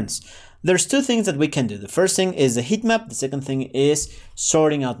most returns. There's two things that we can do. The first thing is the heat map. The second thing is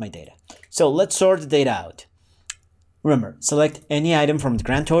sorting out my data. So let's sort the data out. Remember, select any item from the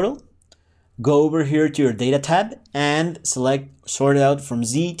grand total, go over here to your data tab and select sort it out from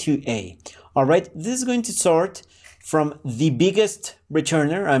Z to A. All right, this is going to sort from the biggest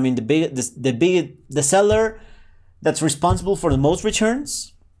returner, I mean the seller that's responsible for the most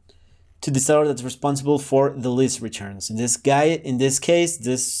returns, to the seller that's responsible for the least returns. In this case,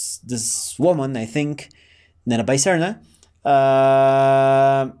 this woman, I think, Nena Baicerna,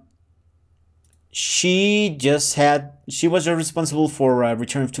 she was responsible for a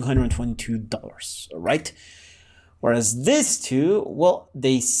return of $222, all right? Whereas these two, well,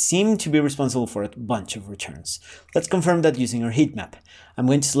 they seem to be responsible for a bunch of returns. Let's confirm that using our heat map. I'm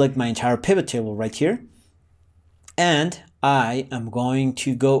going to select my entire pivot table right here, and I am going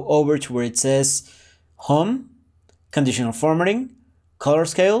to go over to where it says Home, Conditional Formatting, Color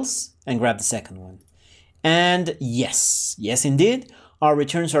Scales, and grab the second one. And yes indeed, our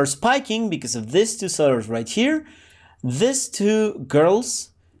returns are spiking because of these two sellers right here. These two girls,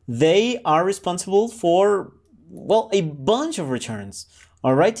 they are responsible for, well, a bunch of returns.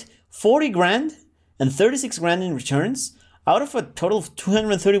 All right, 40 grand and 36 grand in returns out of a total of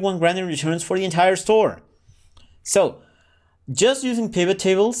 231 grand in returns for the entire store. So just using pivot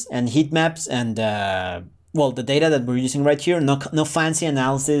tables and heat maps and well, the data that we're using right here, no fancy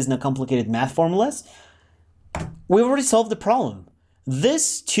analysis, no complicated math formulas, we already solved the problem.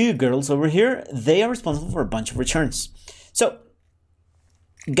 These two girls over here, they are responsible for a bunch of returns. So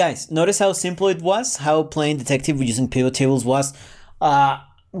guys, notice how simple it was, how playing detective using pivot tables was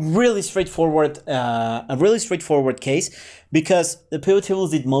really straightforward, a really straightforward case, because the pivot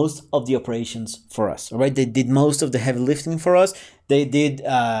tables did most of the operations for us. All right, they did most of the heavy lifting for us. They did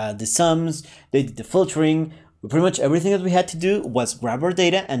the sums, they did the filtering. Pretty much everything that we had to do was grab our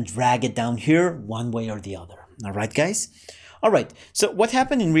data and drag it down here one way or the other. All right, guys. All right, so what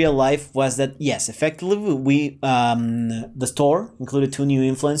happened in real life was that, yes, effectively, we the store included 2 new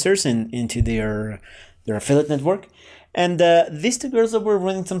influencers into their affiliate network. And these 2 girls that were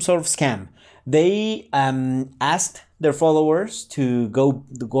running some sort of scam, they asked their followers to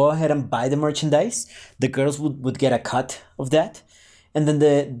go ahead and buy the merchandise. The girls would get a cut of that. And then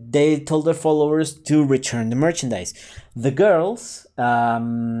they told their followers to return the merchandise. The girls,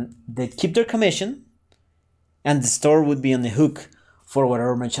 they'd keep their commission, and the store would be on the hook for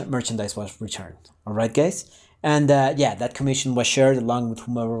whatever merchandise was returned. All right, guys? And yeah, that commission was shared along with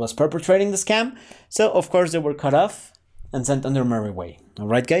whomever was perpetrating the scam. So, of course, they were cut off and sent on their merry way. All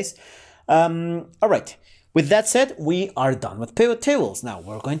right, guys? All right. With that said, we are done with pivot tables. Now,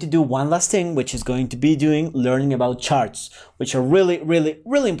 we're going to do one last thing, which is going to be learning about charts, which are really, really,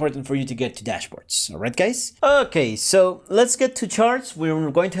 really important for you to get to dashboards. All right, guys? Okay, so let's get to charts.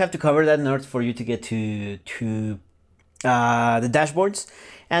 We're going to have to cover that in order for you to get to the dashboards.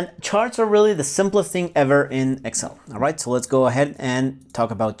 And charts are really the simplest thing ever in Excel. All right, so let's go ahead and talk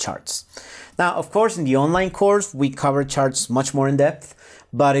about charts. Now, of course, in the online course, we cover charts much more in depth.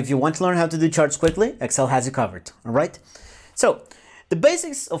 But if you want to learn how to do charts quickly, Excel has you covered, all right? So the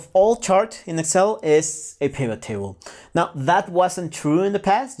basics of all chart in Excel is a pivot table. Now, that wasn't true in the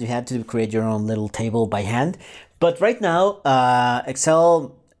past. You had to create your own little table by hand. But right now,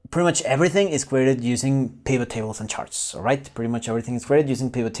 Excel, pretty much everything is created using pivot tables and charts, all right? Pretty much everything is created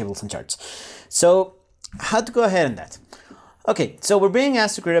using pivot tables and charts. So how to go ahead on that? Okay, so we're being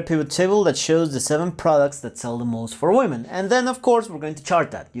asked to create a pivot table that shows the 7 products that sell the most for women. And then, of course, we're going to chart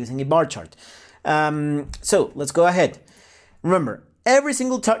that using a bar chart. So let's go ahead. Remember, every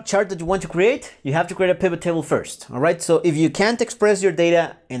single chart that you want to create, you have to create a pivot table first. All right, so if you can't express your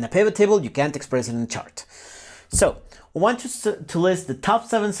data in a pivot table, you can't express it in a chart. So we want to list the top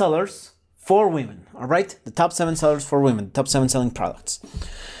 7 sellers for women. All right, the top 7 sellers for women, the top 7 selling products.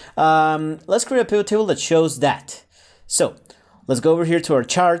 Let's create a pivot table that shows that. So let's go over here to our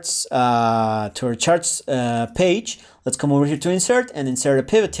charts, page. Let's come over here to insert and insert a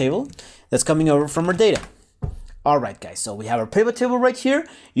pivot table that's coming over from our data. All right, guys, so we have our pivot table right here.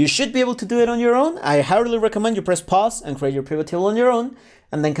 You should be able to do it on your own. I highly recommend you press pause and create your pivot table on your own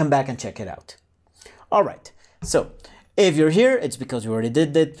and then come back and check it out. All right, so if you're here, it's because you already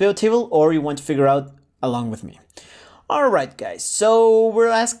did the pivot table or you want to figure out along with me. All right, guys, so we're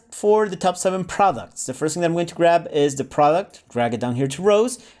asked for the top 7 products. The first thing that I'm going to grab is the product, drag it down here to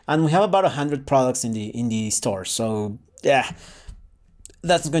rows, and we have about 100 products in the store. So yeah,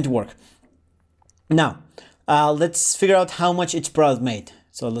 that's going to work. Now, let's figure out how much each product made.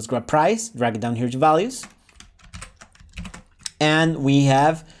 So let's grab price, drag it down here to values, and we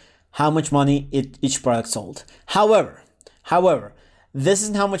have how much money each product sold. However, this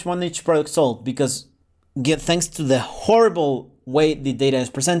isn't how much money each product sold because thanks to the horrible way the data is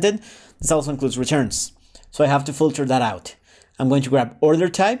presented, this also includes returns. So I have to filter that out. I'm going to grab order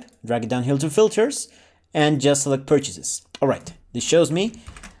type, drag it down here to filters, and just select purchases. All right, this shows me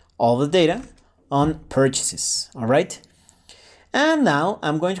all the data on purchases. All right. And now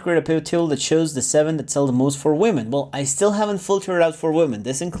I'm going to create a pivot table that shows the 7 that sell the most for women. Well, I still haven't filtered out for women.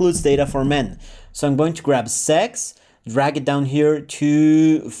 This includes data for men. So I'm going to grab sex, drag it down here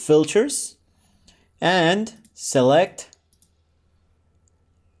to filters, and select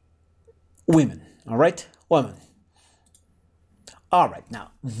women. All right, women. All right,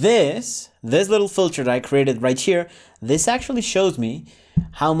 now this little filter that I created right here, this actually shows me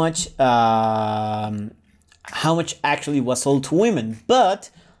how much actually was sold to women, but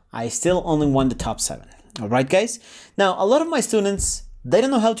I still only want the top 7. All right, guys. Now, a lot of my students, they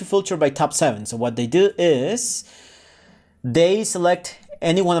don't know how to filter by top 7. So what they do is they select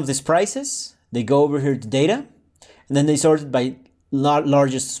any one of these prices. They go over here to data, and then they sort it by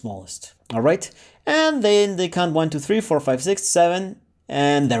largest to smallest. All right. And then they count 1, 2, 3, 4, 5, 6, 7,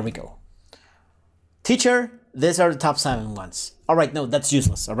 and there we go. Teacher, these are the top 7 ones. All right, no, that's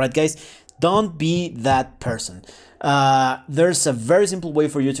useless. All right, guys. Don't be that person. There's a very simple way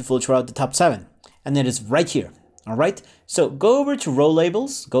for you to filter out the top 7, and it is right here. All right. So go over to row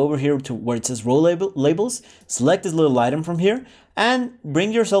labels, go over here to where it says row labels, select this little item from here, and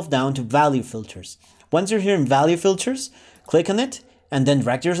bring yourself down to value filters. Once you're here in value filters, click on it, and then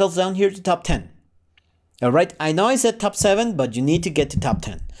drag yourself down here to top 10. All right. I know I said top 7, but you need to get to top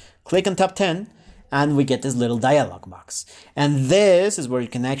 10. Click on top 10. And we get this little dialog box. And this is where you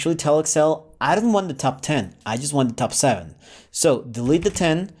can actually tell Excel, I don't want the top 10. I just want the top 7. So delete the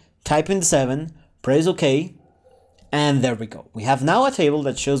 10, type in the 7, press OK, and there we go. We have now a table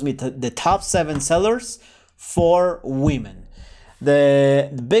that shows me the top 7 sellers for women.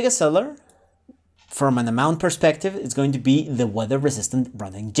 The biggest seller from an amount perspective is going to be the weather resistant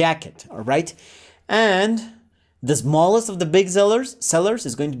running jacket. All right. And the smallest of the big sellers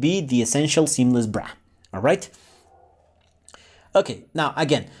is going to be the essential seamless bra. All right. Okay. Now,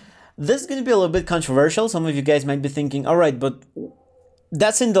 again, this is going to be a little bit controversial. Some of you guys might be thinking, all right, but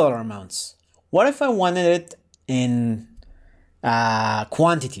that's in dollar amounts. What if I wanted it in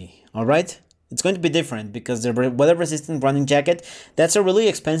quantity? All right. It's going to be different because the weather resistant running jacket, that's a really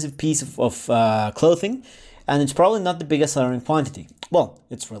expensive piece of clothing, and it's probably not the biggest seller in quantity. Well,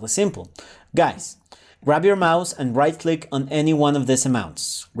 it's really simple. Guys, grab your mouse and right click on any one of these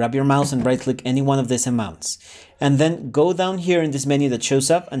amounts. Grab your mouse and right click any one of these amounts. And then go down here in this menu that shows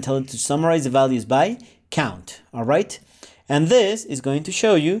up and tell it to summarize the values by count. All right. And this is going to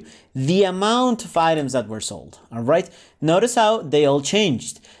show you the amount of items that were sold. All right. Notice how they all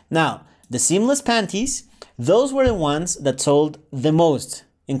changed. Now, the seamless panties, those were the ones that sold the most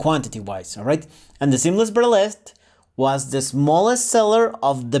in quantity wise. All right. And the seamless burlesque was the smallest seller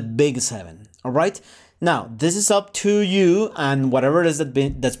of the big 7. All right. Now, this is up to you and whatever it is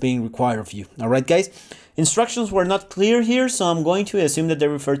that's being required of you. All right, guys. Instructions were not clear here, so I'm going to assume that they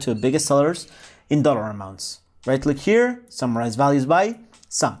refer to the biggest sellers in dollar amounts. Right click here, summarize values by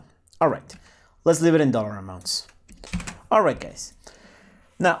sum. All right, let's leave it in dollar amounts. All right, guys.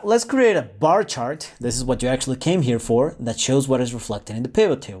 Now, let's create a bar chart. This is what you actually came here for, that shows what is reflected in the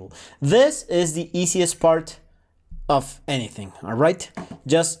pivot table. This is the easiest part of anything. All right,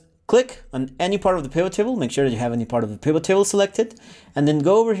 just click on any part of the pivot table, make sure that you have any part of the pivot table selected, and then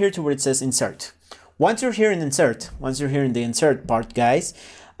go over here to where it says insert. Once you're here in the insert part, guys,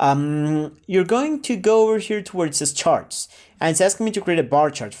 you're going to go over here to where it says charts, and it's asking me to create a bar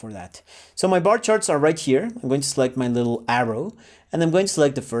chart for that. So my bar charts are right here. I'm going to select my little arrow, and I'm going to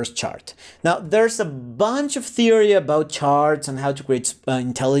select the first chart. Now, there's a bunch of theory about charts and how to create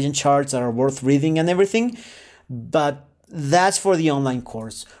intelligent charts that are worth reading and everything, but that's for the online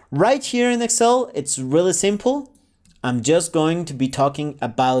course. Right here in Excel, it's really simple. I'm just going to be talking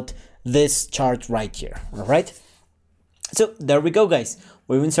about this chart right here. All right. So there we go, guys.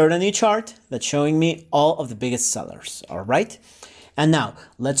 We've inserted a new chart that's showing me all of the biggest sellers. All right. And now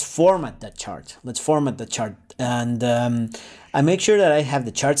let's format that chart. And I make sure that I have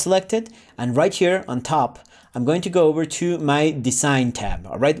the chart selected. And right here on top, I'm going to go over to my design tab.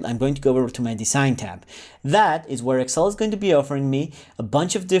 All right, I'm going to go over to my design tab. That is where Excel is going to be offering me a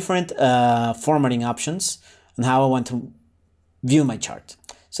bunch of different formatting options on how I want to view my chart.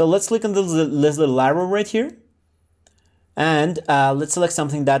 So let's click on this little arrow right here, and let's select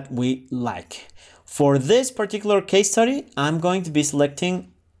something that we like. For this particular case study, I'm going to be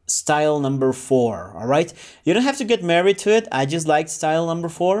selecting style number 4. All right, you don't have to get married to it. I just like style number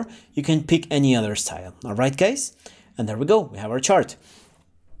 4. You can pick any other style. All right, guys, and there we go. We have our chart.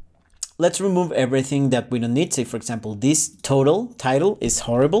 Let's remove everything that we don't need. Say, for example, this title is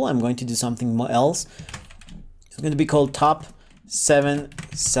horrible. I'm going to do something else. It's going to be called Top 7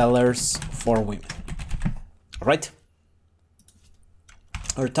 Sellers for Women. All right.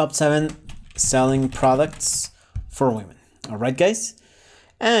 Or Top 7 Selling Products for Women. All right, guys.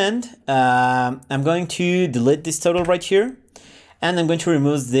 And I'm going to delete this total right here. And I'm going to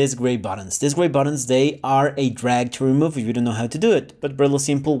remove these gray buttons. These gray buttons, they are a drag to remove if you don't know how to do it, but really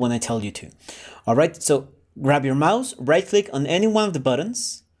simple when I tell you to. All right, so grab your mouse, right click on any one of the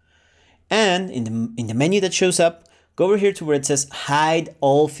buttons, and in the menu that shows up, go over here to where it says hide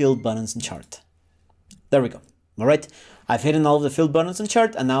all field buttons in chart. There we go. All right, I've hidden all of the field buttons in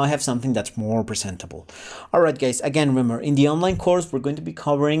chart, and now I have something that's more presentable. All right, guys, again, remember, in the online course, we're going to be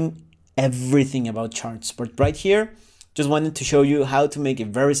covering everything about charts, but right here, just wanted to show you how to make a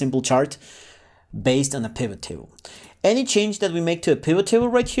very simple chart based on a pivot table. Any change that we make to a pivot table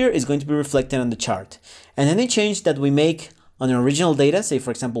right here is going to be reflected on the chart. And any change that we make on the original data, say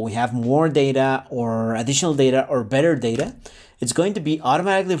for example, we have more data or additional data or better data, it's going to be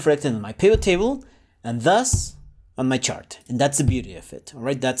automatically reflected on my pivot table and thus on my chart. And that's the beauty of it, all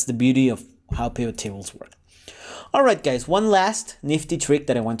right? That's the beauty of how pivot tables work. All right, guys, one last nifty trick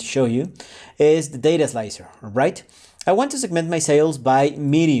that I want to show you is the data slicer, all right? I want to segment my sales by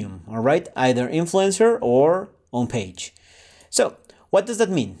medium, all right? Either influencer or on page. So what does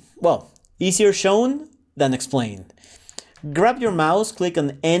that mean? Well, easier shown than explained. Grab your mouse, click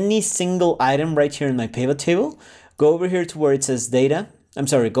on any single item right here in my pivot table, go over here to where it says data.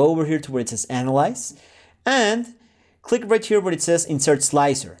 Go over here to where it says analyze and click right here where it says insert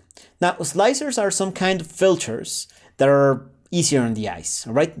slicer. Now, slicers are some kind of filters that are easier on the eyes,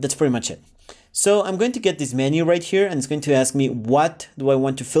 all right? That's pretty much it. So I'm going to get this menu right here and it's going to ask me what do I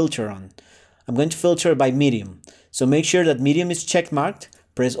want to filter on. I'm going to filter by medium. So make sure that medium is check marked,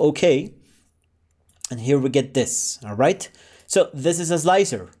 press OK. And here we get this, all right? So this is a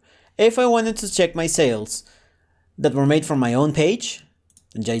slicer. If I wanted to check my sales that were made from my own page,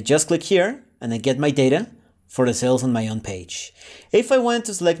 and I just click here and I get my data for the sales on my own page. If I wanted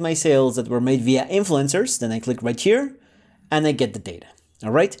to select my sales that were made via influencers, then I click right here and I get the data.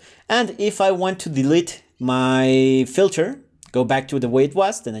 All right. And if I want to delete my filter, go back to the way it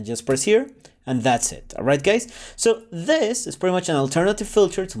was, then I just press here and that's it. All right, guys. So this is pretty much an alternative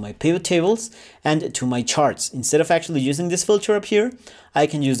filter to my pivot tables and to my charts. Instead of actually using this filter up here, I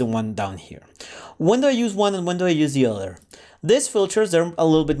can use the one down here. When do I use one and when do I use the other? These filters, they're a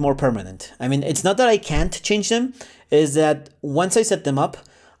little bit more permanent. I mean, it's not that I can't change them, is that once I set them up,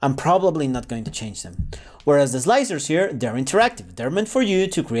 I'm probably not going to change them. Whereas the slicers here, they're interactive. They're meant for you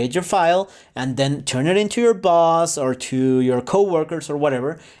to create your file and then turn it into your boss or to your coworkers or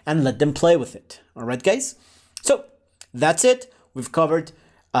whatever and let them play with it. All right, guys? So that's it. We've covered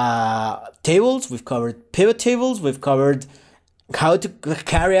tables, we've covered pivot tables, we've covered how to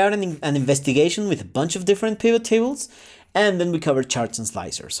carry out an investigation with a bunch of different pivot tables. And then we covered charts and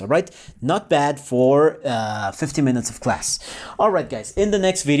slicers, all right? Not bad for 50 minutes of class. All right, guys, in the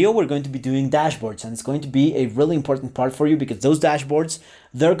next video, we're going to be doing dashboards, and it's going to be a really important part for you because those dashboards,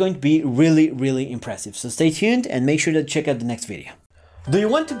 they're going to be really, really impressive. So stay tuned and make sure to check out the next video. Do you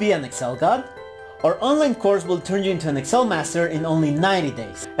want to be an Excel god? Our online course will turn you into an Excel master in only 90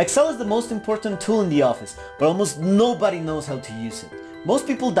 days. Excel is the most important tool in the office, but almost nobody knows how to use it. Most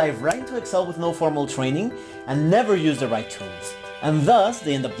people dive right into Excel with no formal training and never use the right tools. And thus,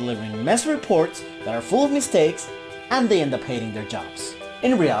 they end up delivering messy reports that are full of mistakes and they end up hating their jobs.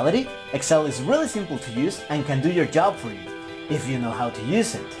 In reality, Excel is really simple to use and can do your job for you, if you know how to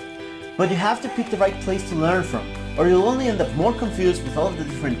use it. But you have to pick the right place to learn from, or you'll only end up more confused with all of the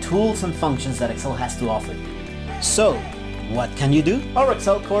different tools and functions that Excel has to offer you. So, what can you do? Our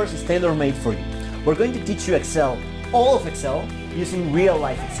Excel course is tailor-made for you. We're going to teach you Excel, all of Excel, using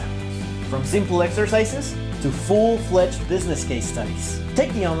real-life examples, from simple exercises to full-fledged business case studies.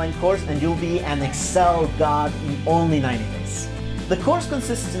 Take the online course and you'll be an Excel god in only 90 days. The course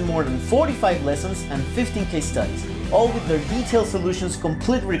consists in more than 45 lessons and 15 case studies, all with their detailed solutions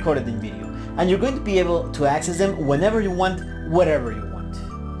completely recorded in video, and you're going to be able to access them whenever you want, whatever you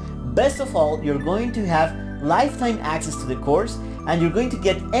want. Best of all, you're going to have lifetime access to the course, and you're going to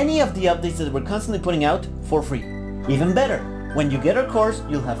get any of the updates that we're constantly putting out for free. Even better, when you get our course,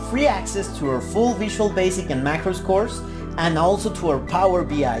 you'll have free access to our full Visual Basic and Macros course, and also to our Power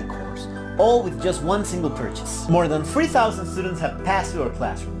BI course, all with just one single purchase. More than 3,000 students have passed through our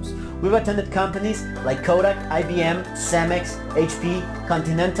classrooms. We've attended companies like Kodak, IBM, Cemex, HP,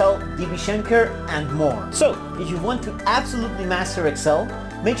 Continental, DB Schenker, and more. So, if you want to absolutely master Excel,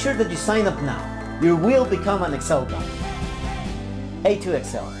 make sure that you sign up now. You will become an Excel god. A2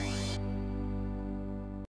 Excel.